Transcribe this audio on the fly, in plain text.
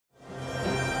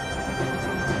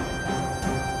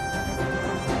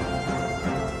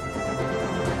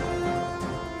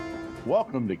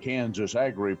Welcome to Kansas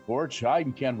Agri Reports.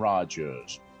 I'm Ken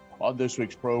Rogers. On this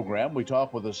week's program, we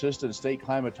talk with Assistant State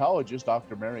Climatologist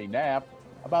Dr. Mary Knapp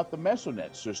about the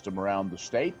Mesonet system around the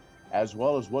state, as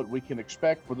well as what we can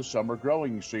expect for the summer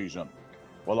growing season.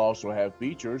 We'll also have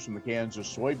features from the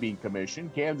Kansas Soybean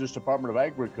Commission, Kansas Department of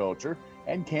Agriculture,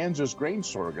 and Kansas Grain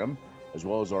Sorghum, as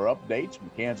well as our updates from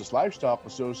the Kansas Livestock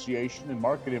Association and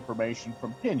market information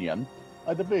from Pinion,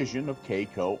 a division of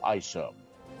K-Coe Isom.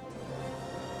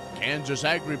 Kansas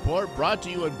Ag Report brought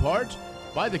to you in part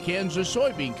by the Kansas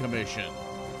Soybean Commission,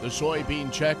 the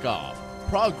Soybean Checkoff,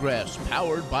 progress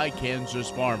powered by Kansas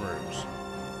farmers.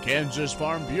 Kansas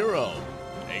Farm Bureau,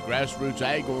 a grassroots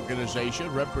ag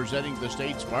organization representing the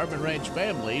state's farm and ranch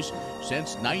families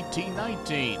since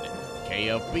 1919,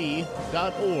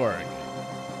 KFB.org.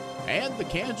 And the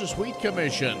Kansas Wheat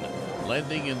Commission,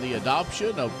 lending in the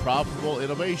adoption of profitable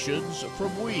innovations from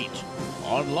wheat,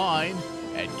 online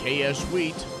at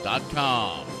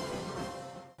kswheat.com.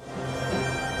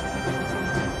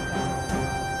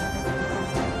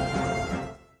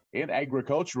 In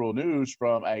agricultural news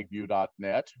from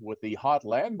agview.net, with the hot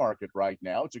land market right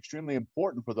now, it's extremely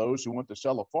important for those who want to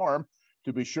sell a farm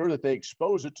to be sure that they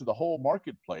expose it to the whole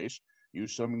marketplace,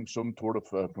 use some sort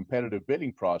of competitive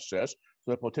bidding process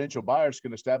so that potential buyers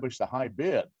can establish the high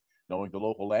bid. Knowing the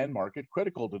local land market,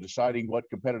 critical to deciding what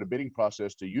competitive bidding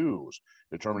process to use.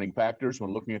 Determining factors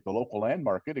when looking at the local land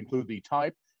market include the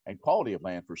type and quality of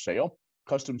land for sale,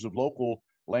 customs of local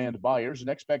land buyers, and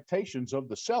expectations of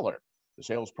the seller. The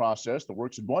sales process that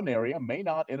works in one area may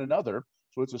not in another,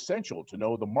 so it's essential to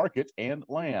know the market and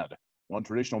land. One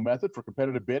traditional method for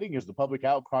competitive bidding is the public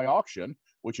outcry auction,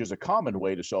 which is a common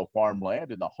way to sell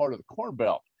farmland in the heart of the Corn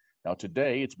Belt. Now,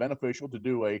 today, it's beneficial to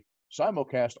do a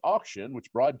simulcast auction,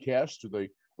 which broadcasts to the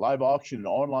live auction and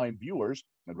online viewers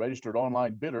and registered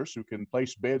online bidders who can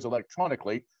place bids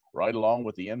electronically right along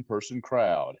with the in-person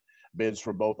crowd. Bids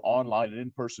from both online and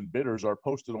in-person bidders are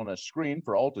posted on a screen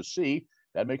for all to see.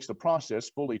 That makes the process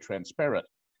fully transparent.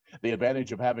 The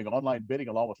advantage of having online bidding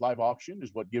along with live auction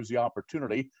is what gives the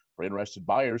opportunity for interested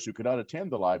buyers who cannot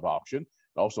attend the live auction.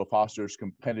 It also fosters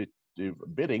competitive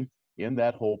bidding in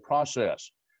that whole process.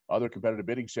 Other competitive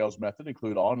bidding sales methods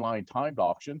include online timed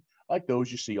auction, like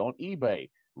those you see on eBay.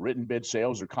 Written bid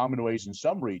sales are common ways in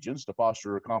some regions to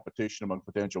foster a competition among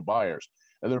potential buyers.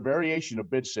 And there are variation of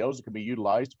bid sales that can be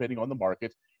utilized depending on the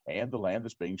market and the land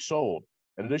that's being sold.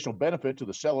 An additional benefit to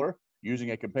the seller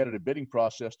using a competitive bidding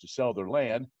process to sell their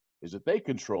land is that they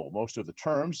control most of the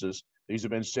terms, as these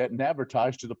have been set and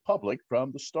advertised to the public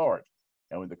from the start.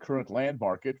 Now, in the current land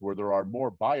market, where there are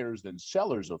more buyers than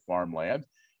sellers of farmland,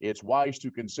 it's wise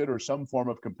to consider some form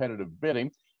of competitive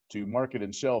bidding to market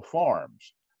and sell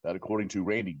farms. That, according to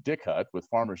Randy Dickhut with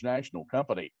Farmers National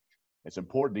Company. It's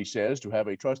important, he says, to have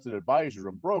a trusted advisor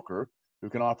and broker who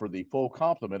can offer the full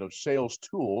complement of sales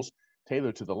tools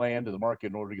tailored to the land and the market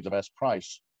in order to get the best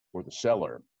price for the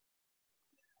seller.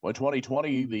 Well, in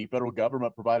 2020, the federal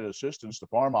government provided assistance to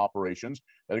farm operations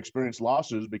that experienced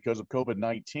losses because of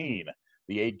COVID-19.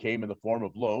 The aid came in the form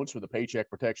of loans for the Paycheck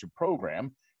Protection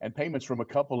Program and payments from a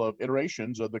couple of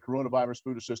iterations of the Coronavirus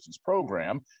Food Assistance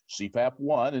Program, CFAP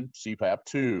 1 and CFAP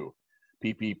 2.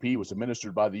 PPP was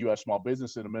administered by the U.S. Small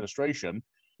Business Administration.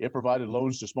 It provided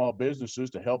loans to small businesses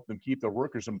to help them keep their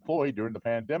workers employed during the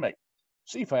pandemic.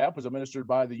 CFAP was administered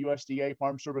by the USDA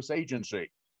Farm Service Agency.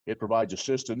 It provides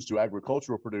assistance to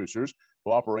agricultural producers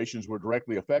whose operations were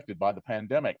directly affected by the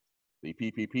pandemic. The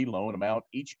PPP loan amount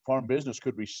each farm business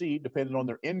could receive depended on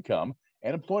their income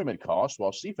and employment costs,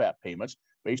 while CFAP payments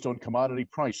based on commodity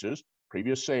prices,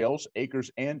 previous sales, acres,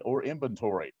 and or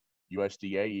inventory.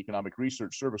 USDA Economic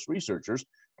Research Service researchers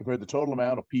compared the total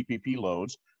amount of PPP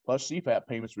loans plus CFAP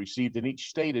payments received in each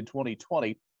state in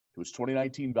 2020 to its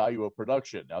 2019 value of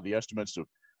production. Now, the estimates of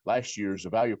last year's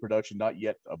value of production not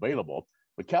yet available,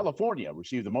 but California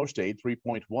received the most aid,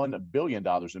 $3.1 billion in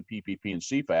PPP and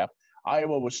CFAP.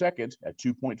 Iowa was second at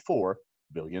 $2.4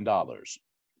 billion.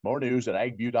 More news at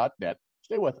agview.net.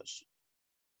 Stay with us.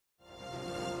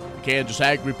 The Kansas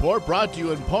Ag Report brought to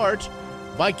you in part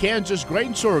by Kansas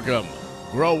Grain Sorghum,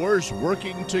 growers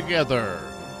working together.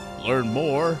 Learn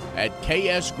more at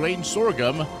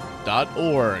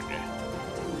ksgrainsorghum.org.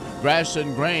 Grass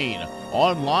and Grain,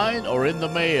 online or in the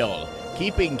mail,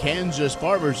 keeping Kansas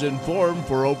farmers informed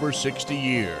for over 60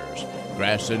 years.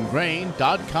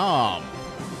 grassandgrain.com.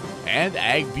 And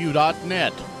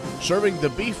agview.net, serving the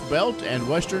Beef Belt and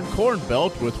Western Corn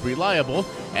Belt with reliable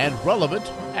and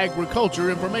relevant agriculture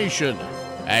information.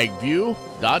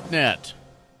 agview.net.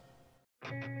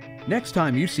 Next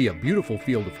time you see a beautiful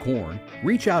field of corn,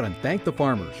 reach out and thank the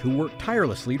farmers who work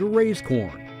tirelessly to raise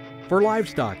corn. For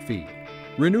livestock feed,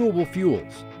 renewable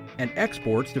fuels, and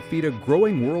exports to feed a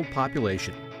growing world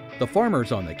population. The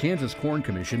farmers on the Kansas Corn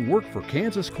Commission work for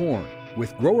Kansas Corn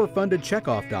with grower-funded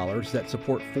checkoff dollars that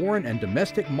support foreign and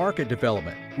domestic market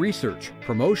development, research,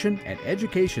 promotion, and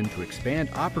education to expand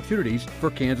opportunities for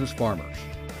Kansas farmers.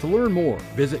 To learn more,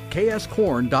 visit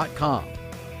kscorn.com.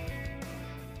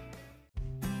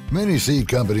 Many seed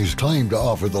companies claim to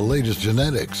offer the latest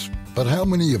genetics, but how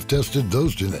many have tested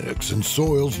those genetics in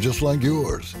soils just like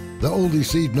yours? The Oldie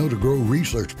Seed Know to Grow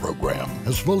research program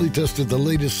has fully tested the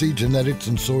latest seed genetics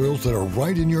in soils that are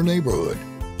right in your neighborhood.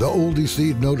 The Oldie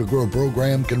Seed Know to Grow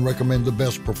program can recommend the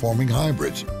best performing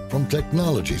hybrids from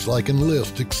technologies like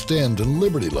Enlist, Extend, and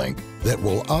Liberty Link that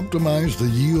will optimize the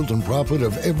yield and profit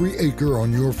of every acre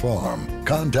on your farm.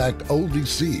 Contact Oldie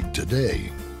Seed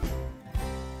today.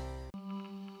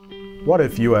 What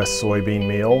if U.S. soybean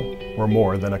meal were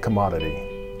more than a commodity?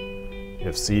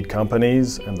 If seed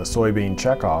companies and the soybean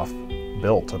checkoff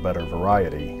built a better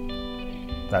variety?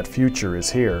 That future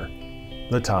is here.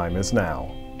 The time is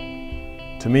now.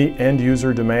 To meet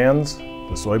end-user demands,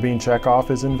 the soybean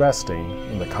checkoff is investing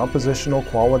in the compositional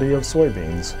quality of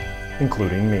soybeans,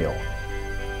 including meal.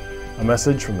 A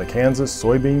message from the Kansas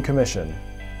Soybean Commission,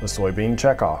 the Soybean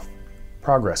Checkoff,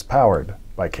 progress powered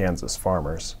by Kansas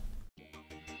farmers.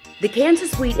 The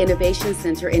Kansas Wheat Innovation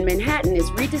Center in Manhattan is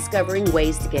rediscovering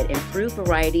ways to get improved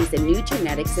varieties and new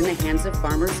genetics in the hands of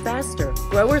farmers faster.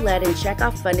 Grower-led and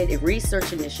checkoff-funded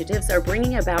research initiatives are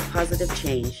bringing about positive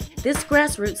change. This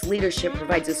grassroots leadership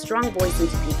provides a strong voice in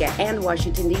Topeka and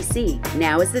Washington, D.C.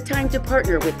 Now is the time to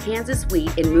partner with Kansas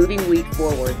Wheat in moving wheat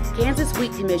forward. Kansas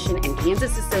Wheat Commission and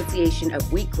Kansas Association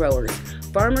of Wheat Growers.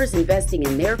 Farmers investing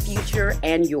in their future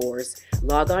and yours.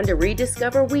 Log on to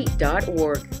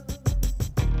rediscoverwheat.org.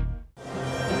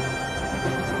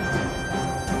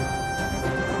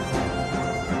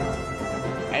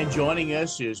 And joining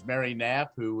us is Mary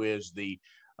Knapp, who is the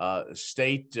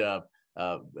State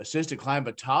Assistant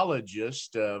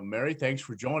Climatologist. Mary, thanks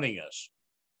for joining us.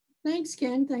 Thanks,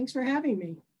 Ken. Thanks for having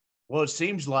me. Well, it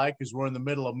seems like as we're in the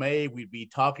middle of May, we'd be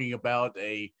talking about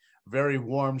a very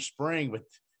warm spring, but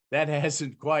that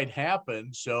hasn't quite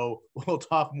happened. So we'll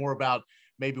talk more about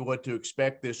maybe what to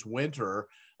expect this winter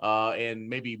and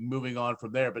maybe moving on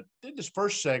from there. But in this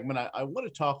first segment, I want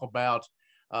to talk about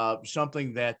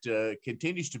something that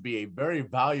continues to be a very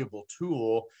valuable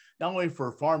tool, not only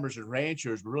for farmers and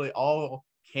ranchers, but really all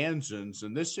Kansans.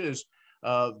 And this is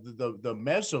the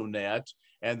Mesonet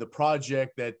and the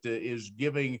project that is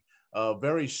giving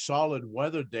very solid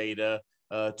weather data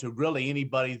to really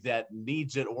anybody that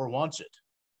needs it or wants it.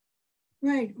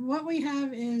 Right. What we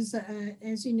have is,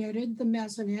 as you noted, the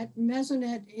Mesonet.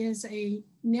 Mesonet is a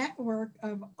network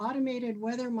of automated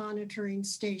weather monitoring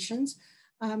stations.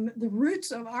 The roots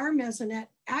of our Mesonet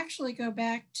actually go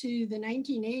back to the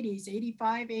 1980s,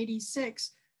 85,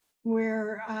 86,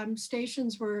 where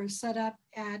stations were set up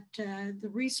at the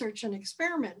research and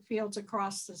experiment fields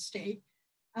across the state.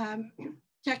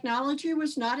 Technology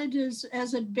was not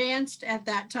as advanced at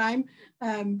that time.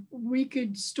 We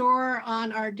could store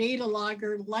on our data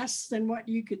logger less than what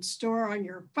you could store on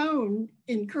your phone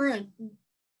in current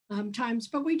times,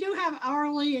 but we do have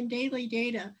hourly and daily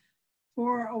data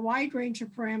for a wide range of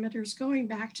parameters going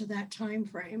back to that time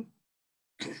frame.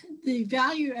 The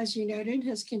value, as you noted,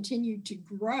 has continued to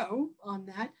grow on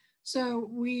that. So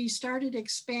we started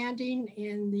expanding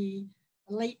in the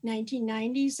late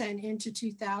 1990s and into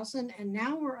 2000, and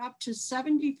now we're up to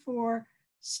 74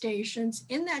 stations.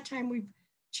 In that time, we've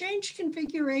changed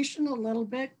configuration a little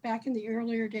bit. Back in the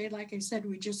earlier day, like I said,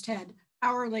 we just had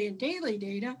hourly and daily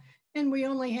data, and we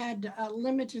only had a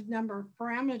limited number of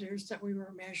parameters that we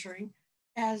were measuring.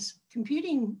 As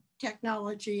computing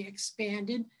technology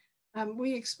expanded,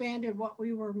 we expanded what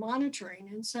we were monitoring.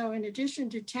 And so in addition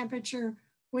to temperature,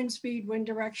 wind speed, wind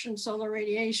direction, solar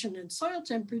radiation, and soil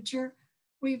temperature,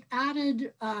 we've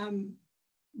added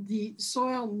the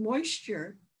soil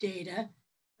moisture data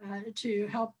to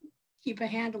help keep a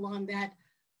handle on that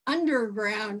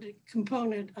underground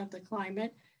component of the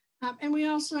climate. And we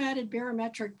also added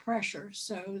barometric pressure.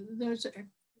 So those are,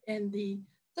 and the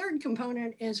third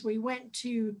component is we went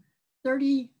to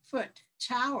 30-foot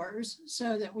towers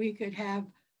so that we could have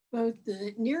both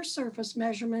the near surface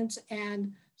measurements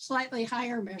and slightly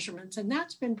higher measurements. And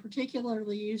that's been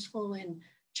particularly useful in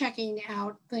checking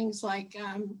out things like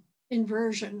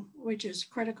inversion, which is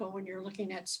critical when you're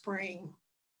looking at spraying.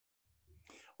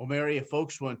 Well, Mary, if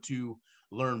folks want to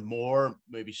learn more,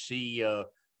 maybe see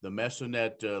the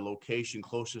Mesonet location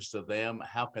closest to them,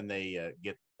 how can they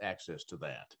get access to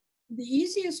that? The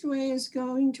easiest way is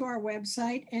going to our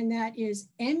website, and that is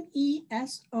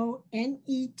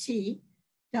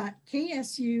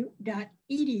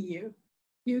mesonet.ksu.edu.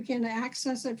 You can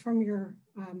access it from your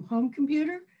home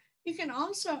computer. You can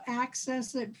also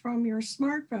access it from your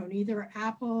smartphone, either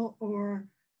Apple or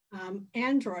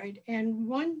Android. And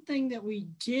one thing that we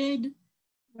did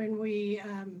when we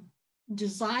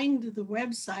designed the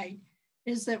website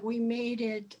is that we made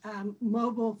it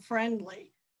mobile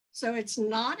friendly. So it's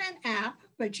not an app,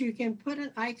 but you can put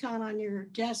an icon on your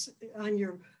desk, on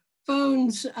your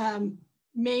phone's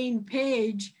main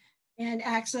page and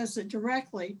access it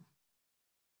directly.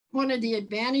 One of the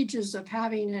advantages of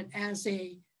having it as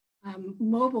a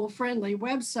mobile friendly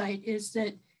website is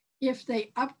that if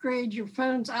they upgrade your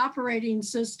phone's operating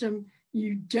system,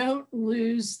 you don't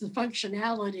lose the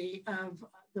functionality of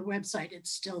the website.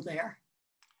 It's still there.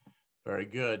 Very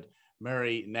good.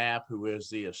 Mary Knapp, who is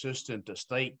the Assistant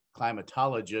State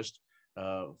Climatologist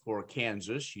for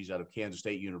Kansas, she's out of Kansas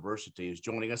State University, is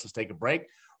joining us. Let's take a break.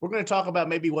 We're going to talk about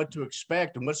maybe what to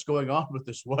expect and what's going on with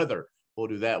this weather. We'll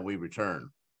do that when we return.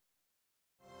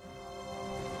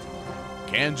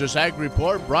 Kansas Ag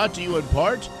Report brought to you in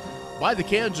part by the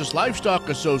Kansas Livestock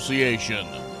Association,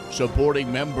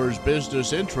 supporting members'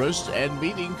 business interests and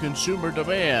meeting consumer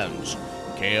demands.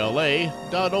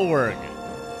 KLA.org.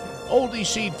 Oldie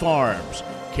Seed Farms,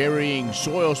 carrying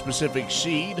soil-specific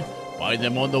seed. Find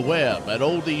them on the web at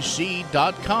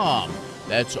oldieseed.com.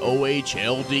 That's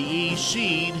OHLDE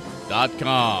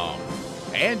seed.com.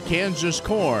 And Kansas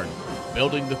Corn,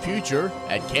 building the future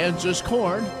at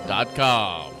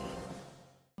kansascorn.com.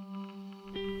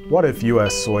 What if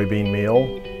U.S. soybean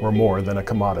meal were more than a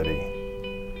commodity?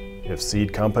 If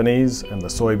seed companies and the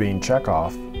soybean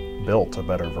checkoff built a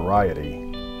better variety?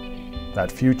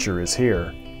 That future is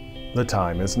here. The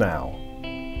time is now.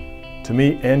 To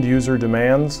meet end-user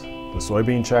demands, the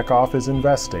soybean checkoff is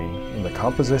investing in the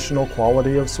compositional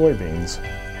quality of soybeans,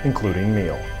 including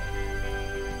meal.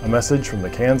 A message from the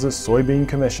Kansas Soybean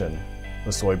Commission,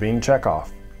 the soybean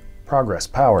checkoff. Progress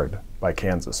powered by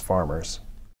Kansas farmers.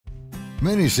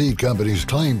 Many seed companies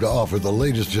claim to offer the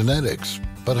latest genetics,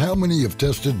 but how many have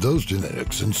tested those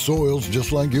genetics in soils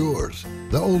just like yours?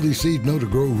 The Oldie Seed Know to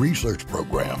Grow research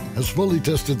program has fully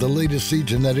tested the latest seed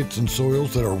genetics in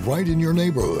soils that are right in your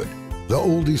neighborhood. The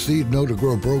Oldie Seed Know to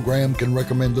Grow program can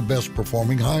recommend the best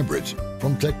performing hybrids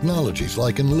from technologies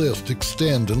like Enlist,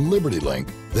 Extend, and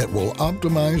LibertyLink that will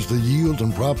optimize the yield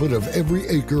and profit of every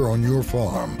acre on your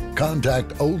farm. Contact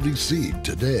Oldie Seed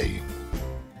today.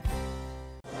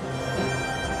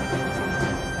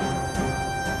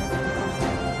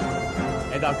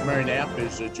 Dr. Mary Knapp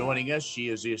is joining us. She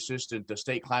is the Assistant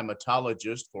State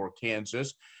Climatologist for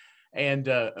Kansas. And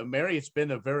Mary, it's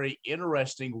been a very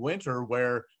interesting winter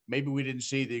where maybe we didn't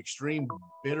see the extreme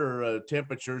bitter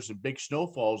temperatures and big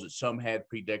snowfalls that some had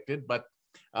predicted. But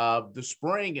the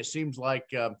spring, it seems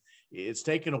like it's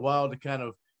taken a while to kind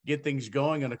of get things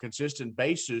going on a consistent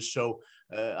basis. So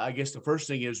I guess the first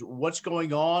thing is what's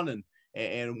going on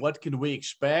and what can we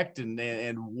expect?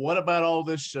 And what about all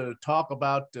this talk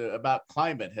about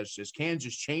climate? Has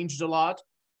Kansas changed a lot?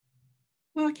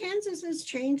 Well, Kansas has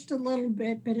changed a little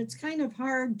bit, but it's kind of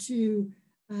hard to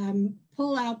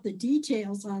pull out the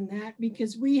details on that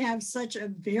because we have such a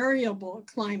variable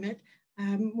climate.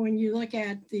 When you look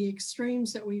at the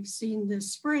extremes that we've seen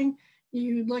this spring,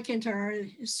 you look into our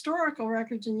historical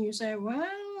records and you say, well,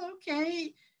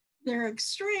 okay, they're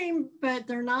extreme, but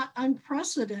they're not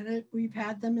unprecedented. We've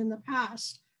had them in the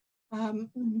past.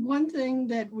 One thing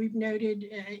that we've noted,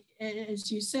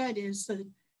 as you said, is that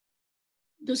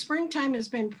the springtime has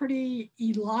been pretty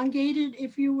elongated,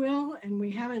 if you will, and we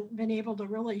haven't been able to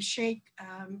really shake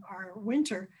our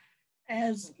winter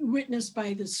as witnessed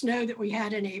by the snow that we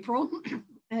had in April.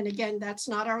 And again, that's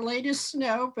not our latest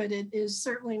snow, but it is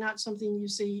certainly not something you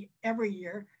see every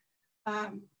year.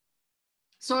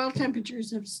 Soil temperatures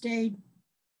have stayed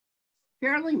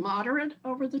fairly moderate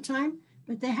over the time,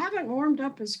 but they haven't warmed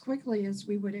up as quickly as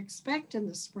we would expect in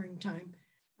the springtime.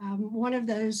 One of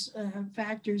those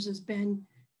factors has been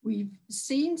we've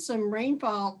seen some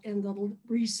rainfall in the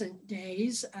recent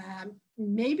days,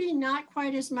 maybe not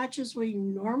quite as much as we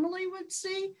normally would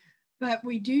see, but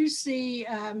we do see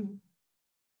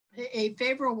a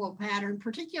favorable pattern,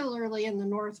 particularly in the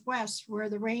Northwest, where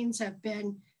the rains have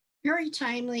been very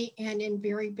timely and in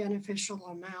very beneficial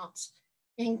amounts.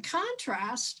 In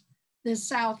contrast, the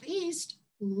Southeast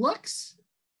looks,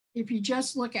 if you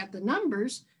just look at the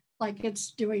numbers, like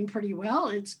it's doing pretty well.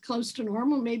 It's close to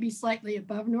normal, maybe slightly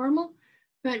above normal.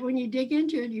 But when you dig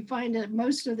into it, you find that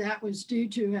most of that was due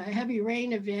to a heavy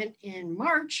rain event in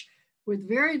March with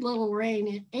very little rain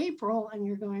in April. And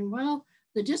you're going, well,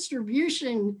 the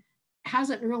distribution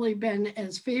hasn't really been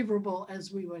as favorable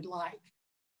as we would like.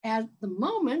 At the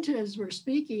moment, as we're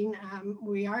speaking,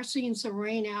 we are seeing some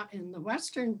rain out in the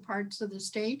western parts of the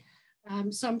state.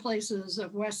 Some places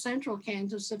of west central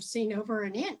Kansas have seen over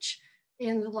an inch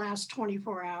in the last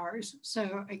 24 hours.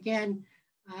 So again,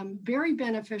 very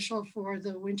beneficial for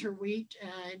the winter wheat.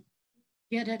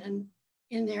 Get it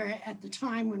in there at the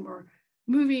time when we're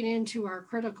moving into our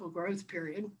critical growth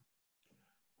period.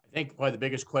 I think probably the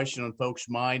biggest question on folks'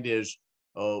 mind is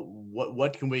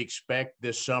what can we expect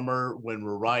this summer when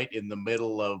we're right in the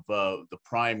middle of the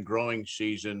prime growing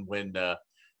season, when the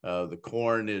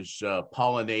corn is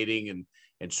pollinating and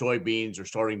soybeans are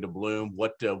starting to bloom?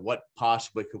 What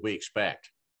possibly could we expect?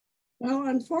 Well,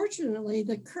 unfortunately,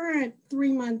 the current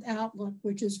 3-month outlook,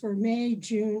 which is for May,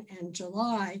 June, and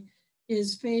July,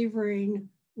 is favoring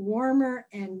warmer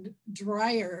and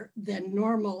drier than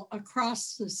normal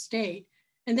across the state.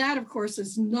 And that, of course,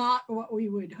 is not what we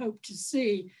would hope to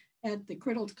see at the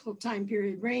critical time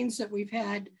period. Rains that we've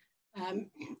had in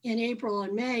April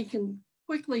and May can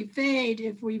quickly fade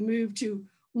if we move to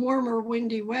warmer,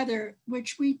 windy weather,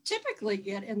 which we typically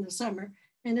get in the summer.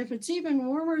 And if it's even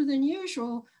warmer than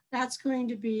usual, that's going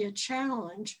to be a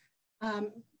challenge.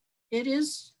 It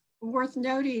is worth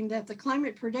noting that the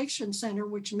Climate Prediction Center,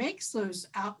 which makes those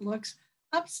outlooks,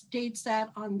 updates that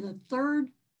on the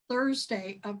third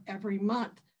Thursday of every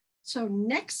month. So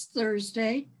next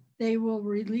Thursday, they will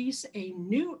release a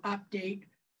new update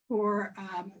for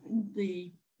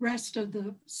the rest of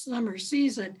the summer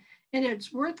season. And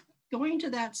it's worth going to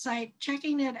that site,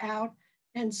 checking it out,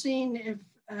 and seeing if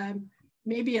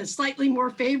maybe a slightly more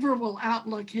favorable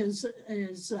outlook is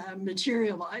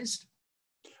materialized.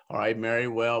 All right, Mary.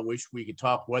 Well, wish we could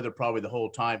talk weather probably the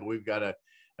whole time, but we've got to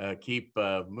keep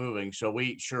moving. So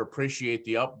we sure appreciate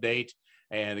the update.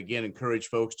 And again, encourage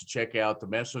folks to check out the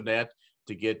Mesonet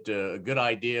to get a good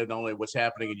idea of not only what's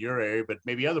happening in your area, but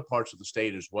maybe other parts of the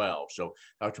state as well. So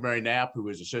Dr. Mary Knapp, who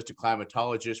is Assistant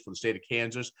Climatologist for the state of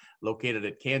Kansas, located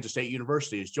at Kansas State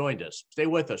University, has joined us. Stay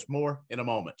with us. More in a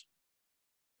moment.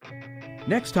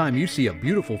 Next time you see a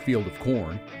beautiful field of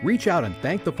corn, reach out and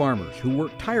thank the farmers who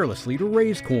work tirelessly to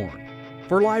raise corn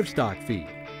for livestock feed,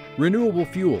 renewable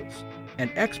fuels,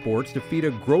 and exports to feed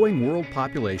a growing world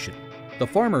population. The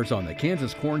farmers on the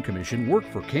Kansas Corn Commission work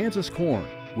for Kansas corn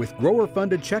with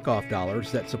grower-funded checkoff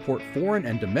dollars that support foreign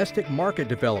and domestic market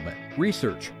development,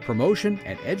 research, promotion,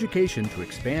 and education to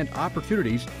expand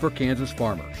opportunities for Kansas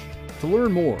farmers. To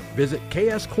learn more, visit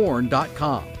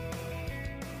kscorn.com.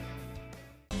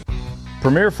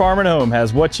 Premier Farm and Home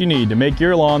has what you need to make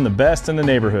your lawn the best in the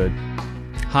neighborhood.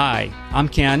 Hi, I'm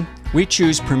Ken. We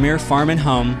choose Premier Farm and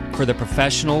Home for the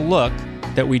professional look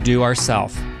that we do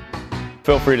ourselves.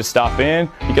 Feel free to stop in.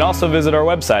 You can also visit our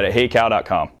website at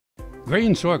heycow.com.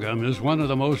 Grain sorghum is one of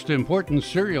the most important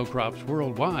cereal crops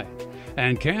worldwide,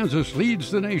 and Kansas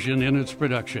leads the nation in its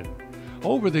production.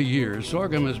 Over the years,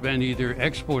 sorghum has been either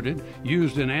exported,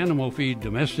 used in animal feed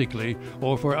domestically,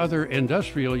 or for other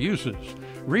industrial uses.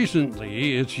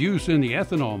 Recently, its use in the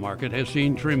ethanol market has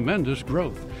seen tremendous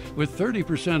growth, with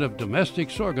 30% of domestic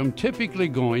sorghum typically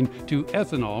going to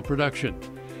ethanol production.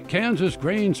 Kansas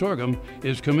Grain Sorghum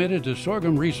is committed to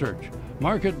sorghum research,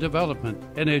 market development,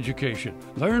 and education.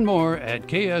 Learn more at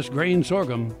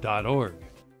ksgrainsorghum.org.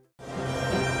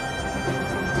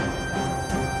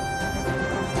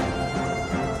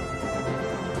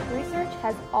 Research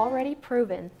has already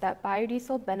proven that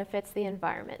biodiesel benefits the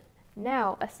environment.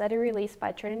 Now, a study released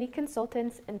by Trinity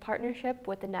Consultants in partnership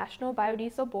with the National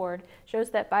Biodiesel Board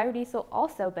shows that biodiesel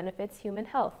also benefits human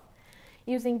health.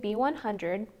 Using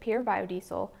B100 pure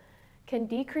biodiesel can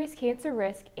decrease cancer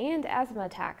risk and asthma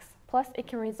attacks, plus it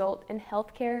can result in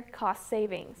healthcare cost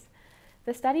savings.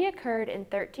 The study occurred in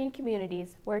 13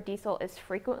 communities where diesel is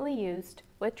frequently used,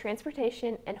 with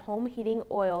transportation and home heating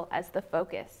oil as the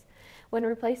focus. When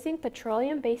replacing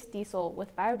petroleum-based diesel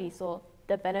with biodiesel,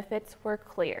 the benefits were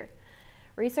clear.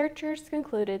 Researchers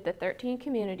concluded the 13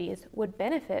 communities would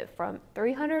benefit from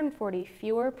 340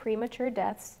 fewer premature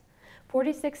deaths,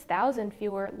 46,000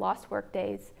 fewer lost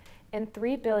workdays, and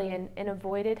 $3 billion in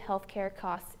avoided healthcare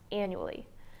costs annually.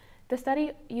 The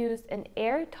study used an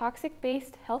air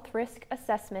toxic-based health risk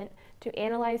assessment to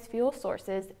analyze fuel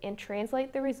sources and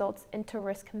translate the results into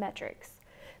risk metrics.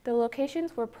 The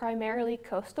locations were primarily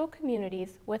coastal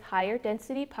communities with higher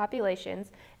density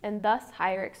populations and thus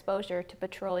higher exposure to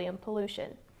petroleum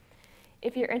pollution.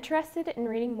 If you're interested in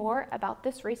reading more about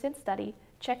this recent study,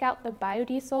 check out the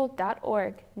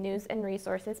biodiesel.org News and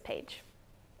Resources page.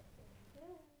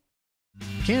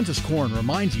 Kansas Corn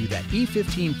reminds you that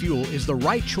E15 fuel is the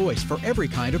right choice for every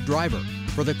kind of driver.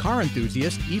 For the car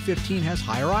enthusiast, E15 has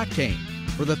higher octane.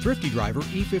 For the thrifty driver,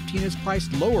 E15 is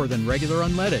priced lower than regular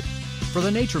unleaded. For the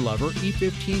nature lover,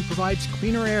 E15 provides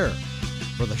cleaner air.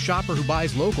 For the shopper who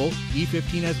buys local,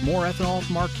 E15 has more ethanol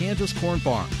from our Kansas corn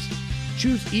farms.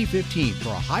 Choose E15 for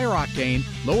a higher octane,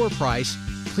 lower price,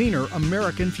 cleaner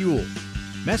American fuel.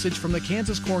 Message from the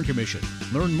Kansas Corn Commission.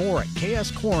 Learn more at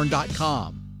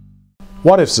kscorn.com.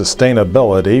 What if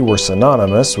sustainability were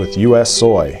synonymous with U.S.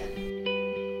 soy?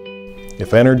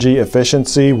 If energy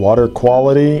efficiency, water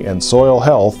quality, and soil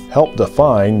health help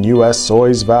define U.S.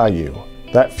 soy's value,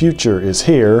 that future is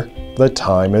here, the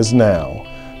time is now.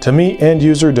 To meet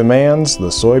end-user demands, the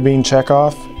Soybean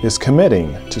Checkoff is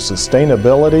committing to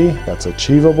sustainability that's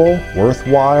achievable,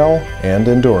 worthwhile, and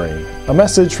enduring. A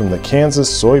message from the Kansas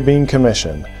Soybean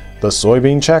Commission, the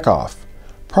Soybean Checkoff.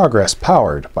 Progress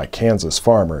powered by Kansas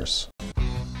farmers.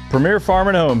 Premier Farm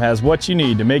and Home has what you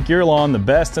need to make your lawn the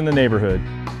best in the neighborhood.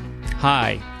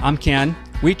 Hi, I'm Ken.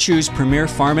 We choose Premier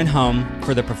Farm and Home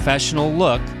for the professional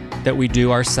look that we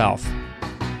do ourselves.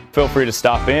 Feel free to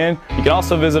stop in. You can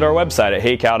also visit our website at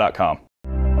heycow.com.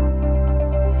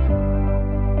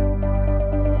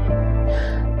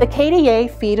 The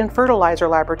KDA Feed and Fertilizer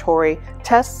Laboratory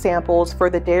tests samples for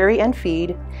the dairy and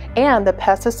feed and the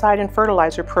pesticide and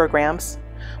fertilizer programs,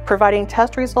 providing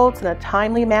test results in a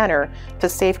timely manner to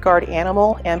safeguard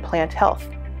animal and plant health.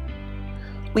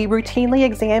 We routinely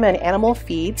examine animal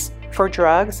feeds for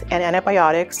drugs and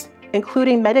antibiotics,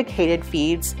 including medicated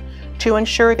feeds, to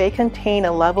ensure they contain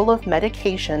a level of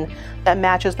medication that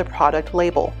matches the product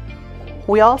label.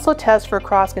 We also test for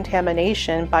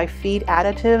cross-contamination by feed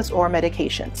additives or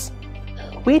medications.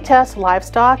 We test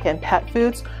livestock and pet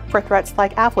foods for threats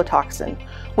like aflatoxin,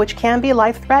 which can be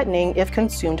life-threatening if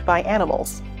consumed by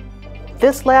animals.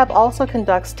 This lab also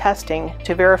conducts testing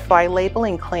to verify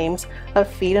labeling claims of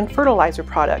feed and fertilizer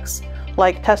products,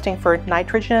 like testing for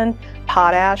nitrogen,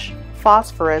 potash,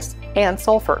 phosphorus, and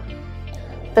sulfur.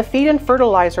 The Feed and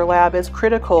Fertilizer Lab is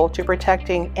critical to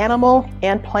protecting animal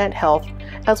and plant health,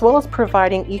 as well as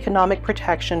providing economic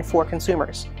protection for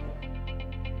consumers.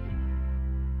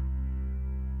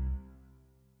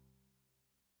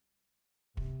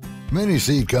 Many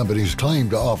seed companies claim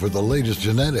to offer the latest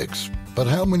genetics, but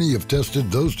how many have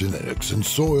tested those genetics in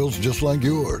soils just like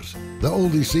yours? The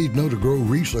Oldie Seed Know to Grow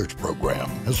research program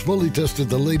has fully tested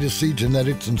the latest seed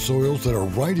genetics in soils that are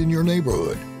right in your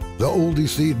neighborhood. The Oldie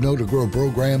Seed Know to Grow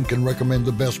program can recommend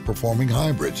the best performing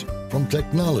hybrids from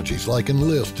technologies like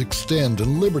Enlist, Extend,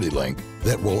 and LibertyLink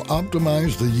that will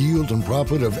optimize the yield and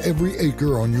profit of every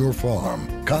acre on your farm.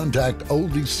 Contact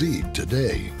Oldie Seed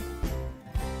today.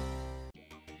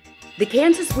 The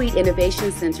Kansas Wheat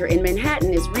Innovation Center in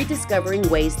Manhattan is rediscovering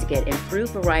ways to get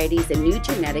improved varieties and new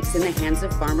genetics in the hands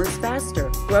of farmers faster.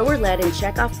 Grower-led and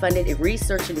checkoff-funded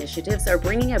research initiatives are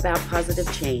bringing about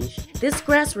positive change. This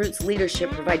grassroots leadership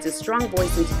provides a strong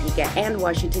voice in Topeka and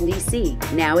Washington, D.C.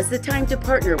 Now is the time to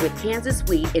partner with Kansas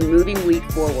Wheat in moving wheat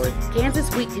forward.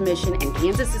 Kansas Wheat Commission and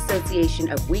Kansas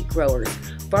Association of Wheat Growers.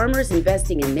 Farmers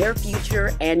investing in their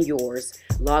future and yours.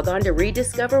 Log on to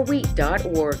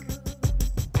rediscoverwheat.org.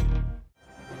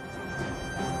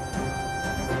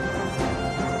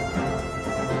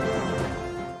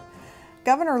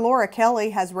 Governor Laura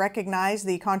Kelly has recognized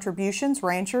the contributions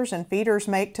ranchers and feeders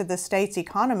make to the state's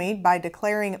economy by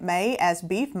declaring May as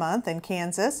Beef Month in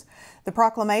Kansas. The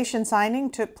proclamation signing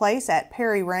took place at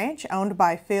Perry Ranch, owned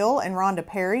by Phil and Rhonda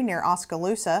Perry near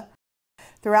Oskaloosa.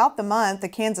 Throughout the month, the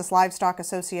Kansas Livestock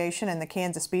Association and the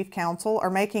Kansas Beef Council are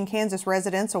making Kansas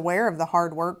residents aware of the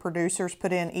hard work producers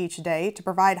put in each day to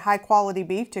provide high-quality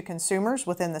beef to consumers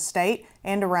within the state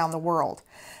and around the world.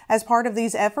 As part of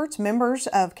these efforts, members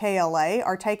of KLA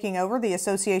are taking over the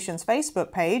association's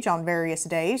Facebook page on various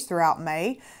days throughout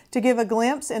May to give a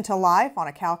glimpse into life on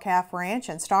a cow-calf ranch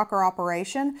and stocker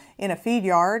operation, in a feed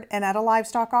yard, and at a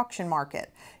livestock auction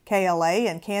market. KLA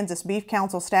and Kansas Beef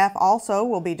Council staff also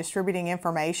will be distributing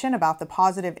information about the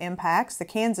positive impacts the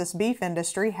Kansas beef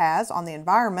industry has on the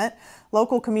environment,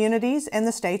 local communities, and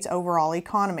the state's overall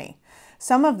economy.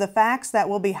 Some of the facts that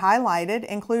will be highlighted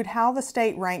include how the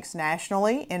state ranks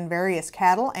nationally in various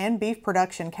cattle and beef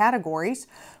production categories.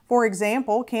 For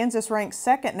example, Kansas ranks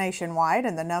second nationwide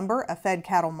in the number of fed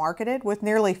cattle marketed with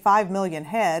nearly 5 million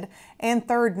head, and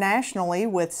third nationally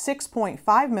with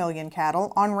 6.5 million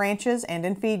cattle on ranches and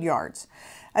in feed yards.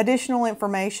 Additional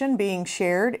information being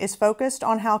shared is focused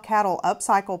on how cattle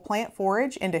upcycle plant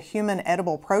forage into human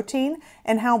edible protein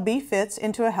and how beef fits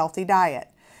into a healthy diet.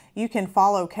 You can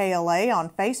follow KLA on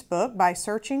Facebook by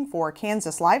searching for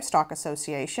Kansas Livestock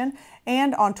Association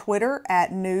and on Twitter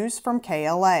at News from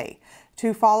KLA.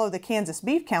 To follow the Kansas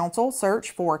Beef Council,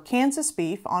 search for Kansas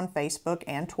Beef on Facebook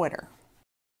and Twitter.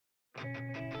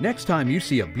 Next time you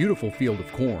see a beautiful field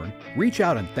of corn, reach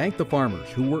out and thank the farmers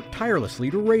who work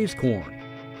tirelessly to raise corn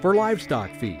for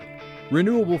livestock feed,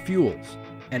 renewable fuels,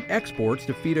 and exports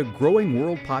to feed a growing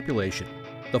world population.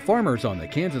 The farmers on the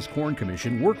Kansas Corn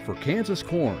Commission work for Kansas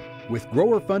Corn with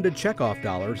grower-funded checkoff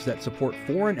dollars that support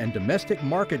foreign and domestic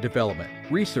market development,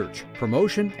 research,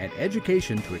 promotion, and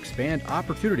education to expand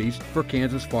opportunities for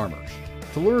Kansas farmers.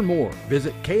 To learn more,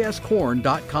 visit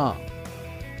kscorn.com.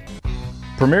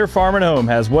 Premier Farm & Home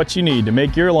has what you need to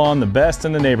make your lawn the best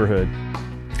in the neighborhood.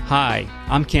 Hi,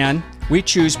 I'm Ken. We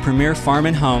choose Premier Farm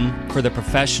 & Home for the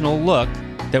professional look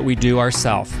that we do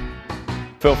ourselves.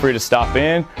 Feel free to stop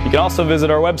in. You can also visit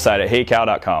our website at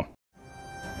heycow.com.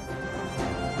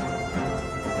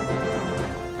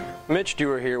 Mitch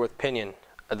Dewar here with Pinion,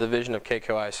 a division of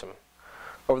K-Coe Isom.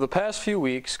 Over the past few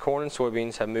weeks, corn and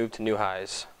soybeans have moved to new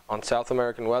highs on South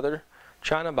American weather,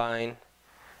 China buying,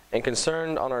 and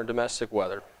concerned on our domestic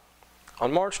weather. On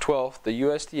March 12th, the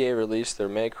USDA released their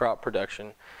May crop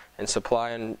production and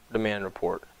supply and demand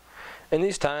report. In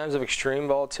these times of extreme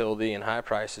volatility and high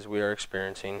prices we are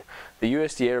experiencing, the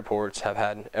USDA reports have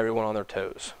had everyone on their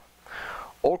toes.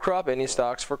 Old crop ending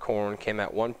stocks for corn came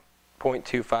at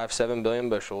 1.257 billion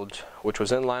bushels, which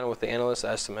was in line with the analyst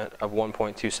estimate of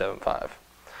 1.275,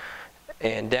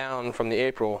 and down from the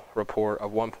April report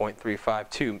of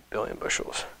 1.352 billion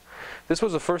bushels. This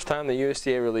was the first time the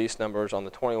USDA released numbers on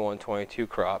the 21-22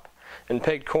 crop and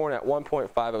pegged corn at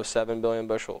 1.507 billion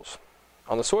bushels.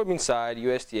 On the soybean side,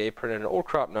 USDA printed an old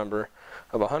crop number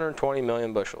of 120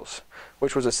 million bushels,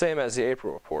 which was the same as the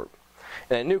April report,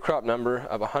 and a new crop number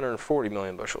of 140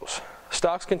 million bushels.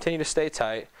 Stocks continue to stay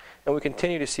tight, and we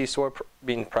continue to see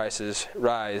soybean prices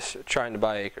rise trying to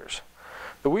buy acres.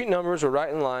 The wheat numbers are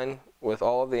right in line with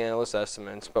all of the analyst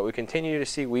estimates, but we continue to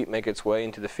see wheat make its way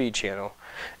into the feed channel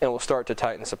and will start to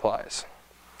tighten supplies.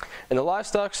 In the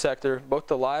livestock sector, both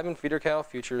the live and feeder cattle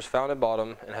futures found a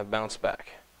bottom and have bounced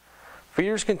back.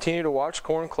 Feeders continue to watch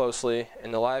corn closely,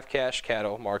 and the live cash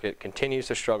cattle market continues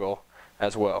to struggle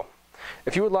as well.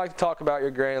 If you would like to talk about your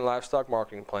grain and livestock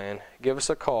marketing plan, give us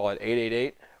a call at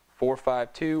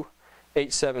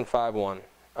 888-452-8751.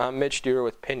 I'm Mitch Dewar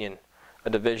with Pinion, a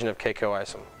division of K-Coe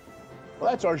Isom. Well,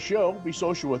 that's our show. Be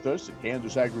social with us at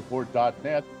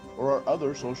KansasAgReport.net or our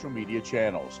other social media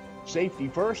channels. Safety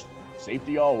first,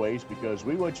 safety always, because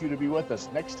we want you to be with us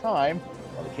next time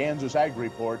on the Kansas Ag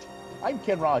Report. I'm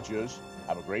Ken Rogers.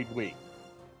 Have a great week.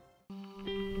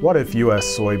 What if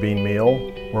U.S. soybean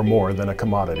meal were more than a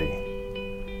commodity?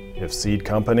 If seed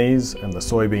companies and the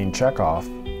soybean checkoff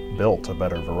built a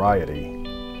better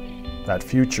variety? That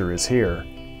future is here.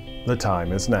 The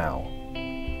time is now.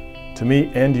 To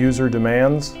meet end-user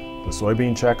demands, the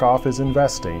soybean checkoff is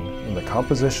investing in the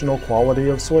compositional quality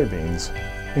of soybeans,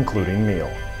 including meal.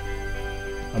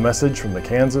 A message from the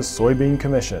Kansas Soybean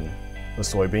Commission, the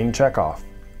Soybean Checkoff.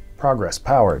 Progress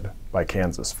powered by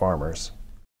Kansas farmers.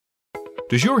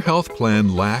 Does your health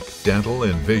plan lack dental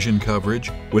and vision coverage?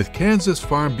 With Kansas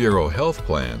Farm Bureau Health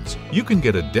Plans, you can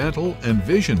get a dental and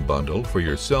vision bundle for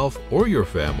yourself or your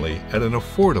family at an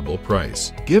affordable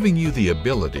price, giving you the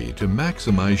ability to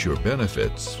maximize your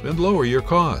benefits and lower your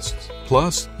costs.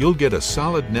 Plus, you'll get a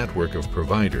solid network of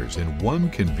providers in one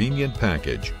convenient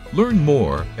package. Learn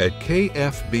more at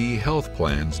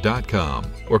kfbhealthplans.com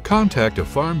or contact a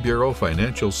Farm Bureau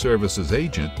Financial Services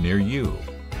agent near you.